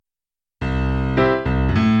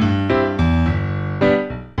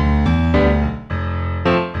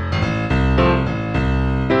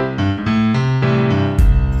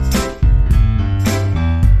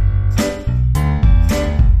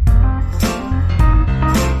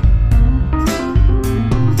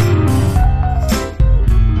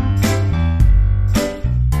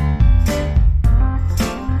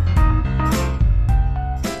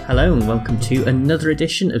Hello and welcome to another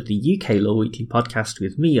edition of the UK Law Weekly podcast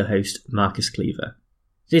with me, your host, Marcus Cleaver.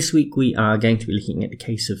 This week we are going to be looking at the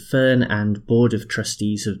case of Fern and Board of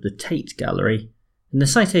Trustees of the Tate Gallery, and the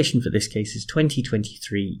citation for this case is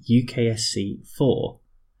 2023 UKSC 4.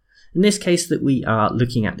 And this case that we are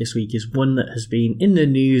looking at this week is one that has been in the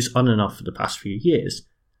news on and off for the past few years.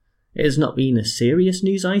 It has not been a serious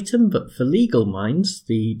news item, but for legal minds,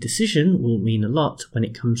 the decision will mean a lot when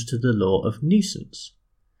it comes to the law of nuisance.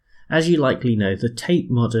 As you likely know, the Tate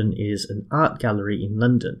Modern is an art gallery in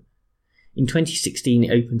London. In 2016,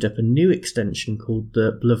 it opened up a new extension called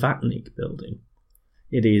the Blavatnik Building.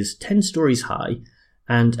 It is 10 stories high,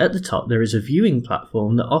 and at the top there is a viewing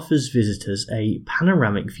platform that offers visitors a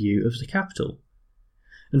panoramic view of the capital.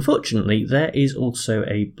 Unfortunately, there is also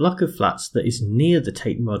a block of flats that is near the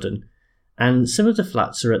Tate Modern, and some of the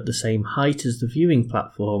flats are at the same height as the viewing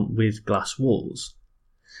platform with glass walls.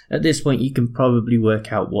 At this point, you can probably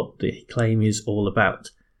work out what the claim is all about.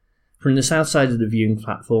 From the south side of the viewing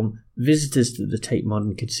platform, visitors to the Tate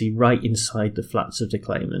Modern could see right inside the flats of the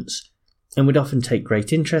claimants, and would often take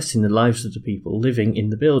great interest in the lives of the people living in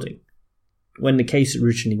the building. When the case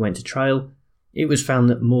originally went to trial, it was found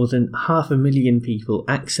that more than 500,000 people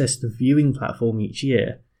accessed the viewing platform each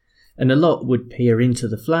year, and a lot would peer into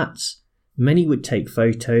the flats, many would take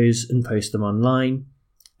photos and post them online,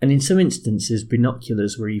 and in some instances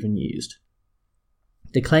binoculars were even used.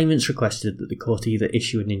 The claimants requested that the court either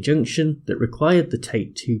issue an injunction that required the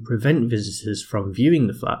Tate to prevent visitors from viewing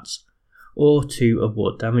the flats, or to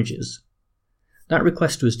award damages. That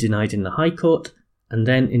request was denied in the High Court, and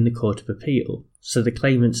then in the Court of Appeal, so the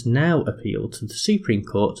claimants now appeal to the Supreme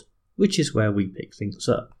Court, which is where we pick things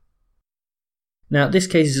up. Now, this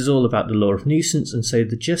case is all about the law of nuisance, and so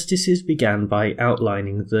the justices began by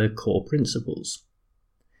outlining the core principles.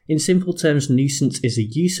 In simple terms, nuisance is a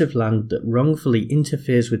use of land that wrongfully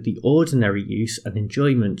interferes with the ordinary use and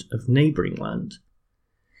enjoyment of neighbouring land.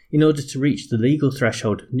 In order to reach the legal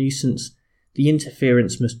threshold of nuisance, the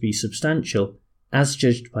interference must be substantial, as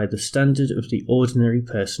judged by the standard of the ordinary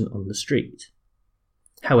person on the street.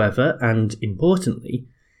 However, and importantly,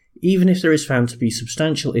 even if there is found to be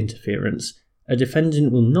substantial interference, a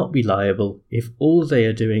defendant will not be liable if all they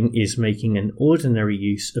are doing is making an ordinary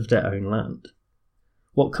use of their own land.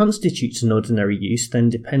 What constitutes an ordinary use then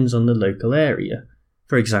depends on the local area,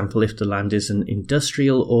 for example if the land is an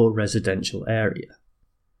industrial or residential area.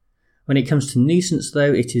 When it comes to nuisance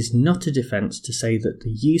though, it is not a defence to say that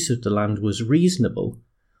the use of the land was reasonable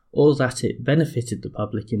or that it benefited the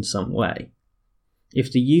public in some way.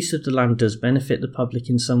 If the use of the land does benefit the public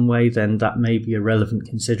in some way, then that may be a relevant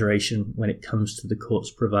consideration when it comes to the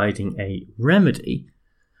courts providing a remedy,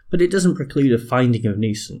 but it doesn't preclude a finding of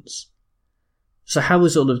nuisance. So how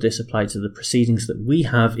was all of this applied to the proceedings that we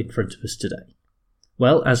have in front of us today?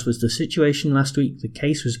 Well, as was the situation last week, the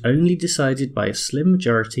case was only decided by a slim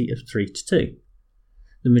majority of 3-2.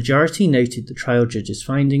 The majority noted the trial judge's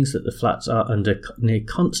findings that the flats are under near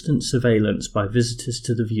constant surveillance by visitors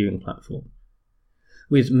to the viewing platform.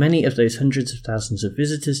 With many of those hundreds of thousands of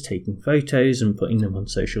visitors taking photos and putting them on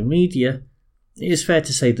social media, it is fair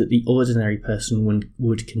to say that the ordinary person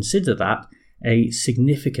would consider that a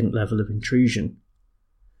significant level of intrusion.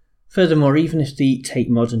 Furthermore, even if the Tate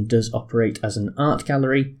Modern does operate as an art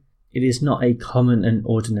gallery, it is not a common and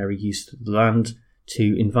ordinary use of the land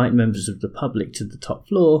to invite members of the public to the top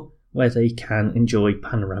floor where they can enjoy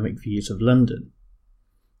panoramic views of London.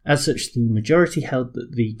 As such, the majority held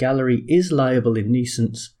that the gallery is liable in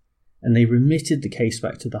nuisance, and they remitted the case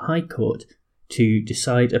back to the High Court to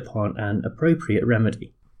decide upon an appropriate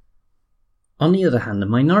remedy. On the other hand, the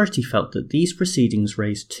minority felt that these proceedings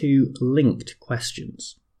raised two linked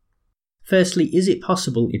questions. Firstly, is it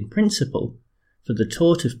possible in principle for the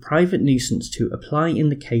tort of private nuisance to apply in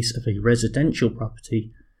the case of a residential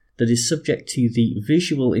property that is subject to the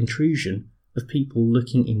visual intrusion of people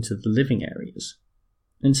looking into the living areas?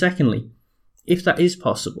 And secondly, if that is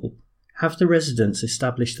possible, have the residents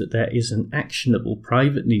established that there is an actionable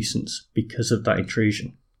private nuisance because of that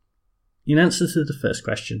intrusion? In answer to the first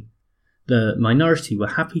question, the minority were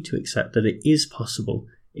happy to accept that it is possible,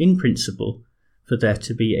 in principle, for there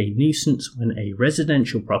to be a nuisance when a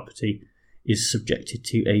residential property is subjected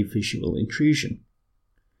to a visual intrusion.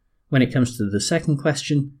 When it comes to the second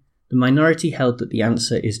question, the minority held that the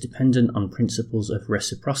answer is dependent on principles of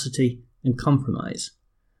reciprocity and compromise,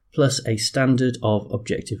 plus a standard of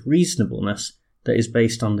objective reasonableness that is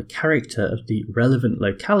based on the character of the relevant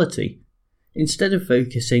locality, instead of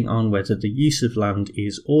focusing on whether the use of land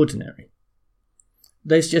is ordinary.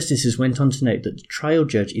 Those justices went on to note that the trial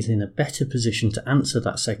judge is in a better position to answer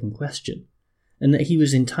that second question, and that he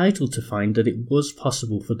was entitled to find that it was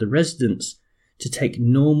possible for the residents to take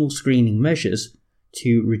normal screening measures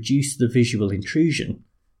to reduce the visual intrusion,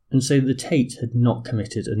 and so the Tate had not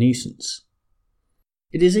committed a nuisance.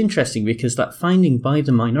 It is interesting because that finding by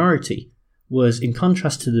the minority was in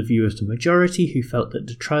contrast to the view of the majority, who felt that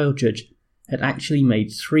the trial judge had actually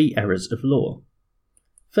made 3 errors of law.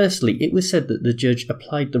 Firstly, it was said that the judge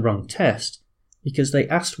applied the wrong test because they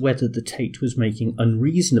asked whether the Tate was making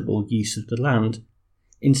unreasonable use of the land,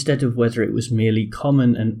 instead of whether it was merely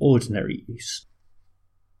common and ordinary use.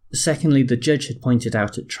 Secondly, the judge had pointed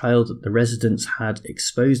out at trial that the residents had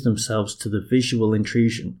exposed themselves to the visual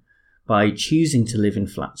intrusion by choosing to live in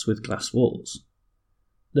flats with glass walls.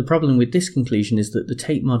 The problem with this conclusion is that the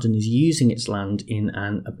Tate Modern is using its land in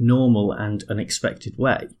an abnormal and unexpected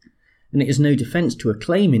way, and it is no defence to a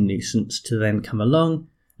claim in nuisance to then come along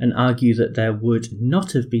and argue that there would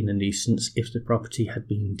not have been a nuisance if the property had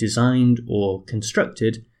been designed or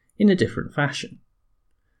constructed in a different fashion.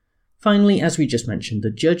 Finally, as we just mentioned, the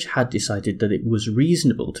judge had decided that it was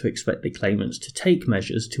reasonable to expect the claimants to take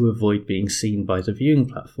measures to avoid being seen by the viewing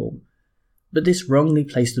platform, but this wrongly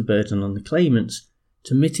placed the burden on the claimants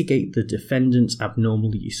to mitigate the defendants'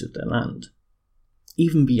 abnormal use of their land.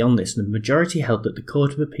 Even beyond this, the majority held that the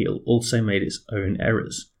Court of Appeal also made its own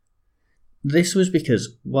errors. This was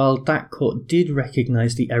because, while that court did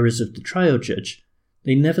recognise the errors of the trial judge,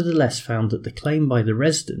 they nevertheless found that the claim by the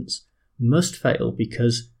residents must fail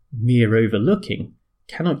because mere overlooking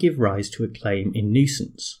cannot give rise to a claim in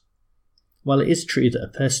nuisance. While it is true that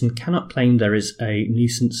a person cannot claim there is a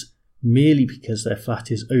nuisance merely because their flat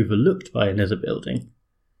is overlooked by another building,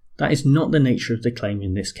 that is not the nature of the claim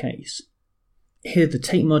in this case. Here, the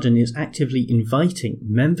Tate Modern is actively inviting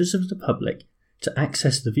members of the public to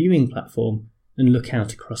access the viewing platform and look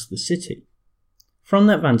out across the city. From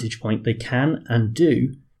that vantage point, they can and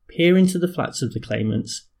do peer into the flats of the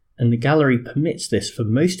claimants, and the gallery permits this for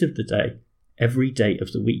most of the day, every day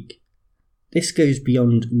of the week. This goes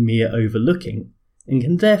beyond mere overlooking, and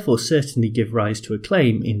can therefore certainly give rise to a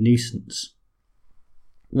claim in nuisance.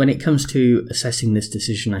 When it comes to assessing this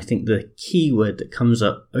decision, I think the key word that comes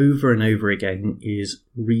up over and over again is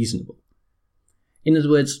reasonable. In other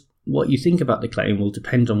words, what you think about the claim will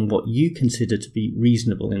depend on what you consider to be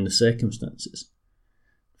reasonable in the circumstances.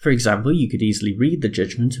 For example, you could easily read the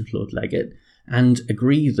judgment of Lord Leggett and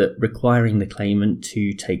agree that requiring the claimant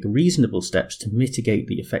to take reasonable steps to mitigate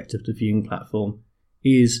the effect of the viewing platform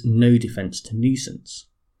is no defence to nuisance.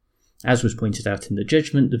 As was pointed out in the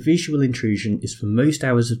judgment, the visual intrusion is for most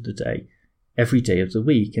hours of the day, every day of the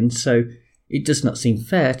week, and so it does not seem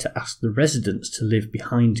fair to ask the residents to live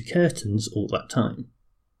behind curtains all that time.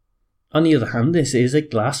 On the other hand, this is a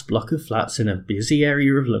glass block of flats in a busy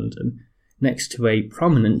area of London, next to a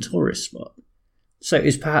prominent tourist spot. So it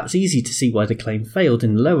is perhaps easy to see why the claim failed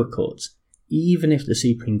in the lower courts, even if the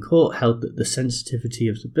Supreme Court held that the sensitivity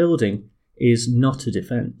of the building is not a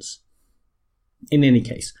defence. In any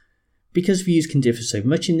case, because views can differ so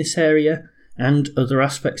much in this area and other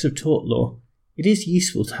aspects of tort law, it is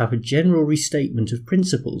useful to have a general restatement of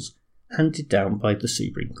principles handed down by the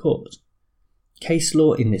Supreme Court. Case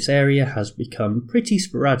law in this area has become pretty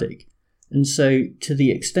sporadic, and so to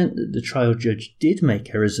the extent that the trial judge did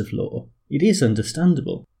make errors of law, it is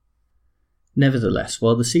understandable. Nevertheless,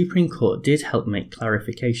 while the Supreme Court did help make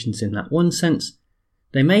clarifications in that one sense,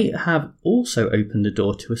 they may have also opened the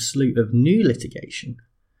door to a slew of new litigation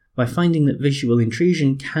by finding that visual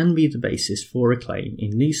intrusion can be the basis for a claim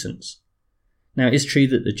in nuisance. Now, it is true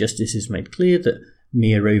that the justices made clear that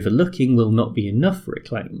mere overlooking will not be enough for a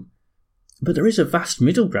claim, but there is a vast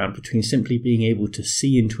middle ground between simply being able to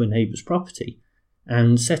see into a neighbour's property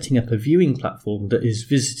and setting up a viewing platform that is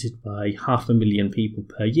visited by 500,000 people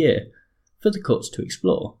per year for the courts to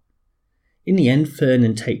explore. In the end, Fern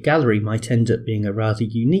and Tate Gallery might end up being a rather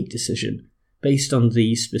unique decision based on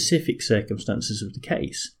the specific circumstances of the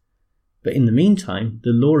case, but in the meantime,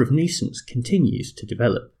 the law of nuisance continues to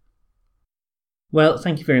develop. Well,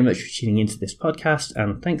 thank you very much for tuning into this podcast,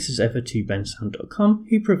 and thanks as ever to bensound.com,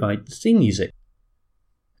 who provide the theme music.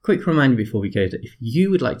 Quick reminder before we go that if you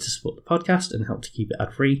would like to support the podcast and help to keep it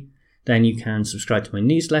ad-free, then you can subscribe to my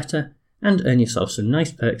newsletter and earn yourself some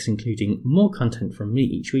nice perks, including more content from me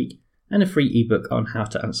each week and a free ebook on how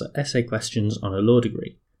to answer essay questions on a law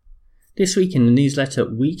degree. This week in the newsletter,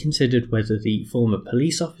 we considered whether the former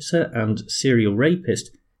police officer and serial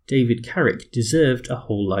rapist David Carrick deserved a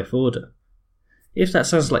whole life order. If that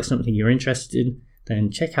sounds like something you're interested in,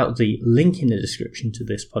 then check out the link in the description to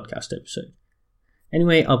this podcast episode.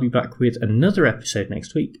 Anyway, I'll be back with another episode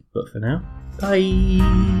next week, but for now,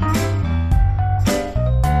 bye!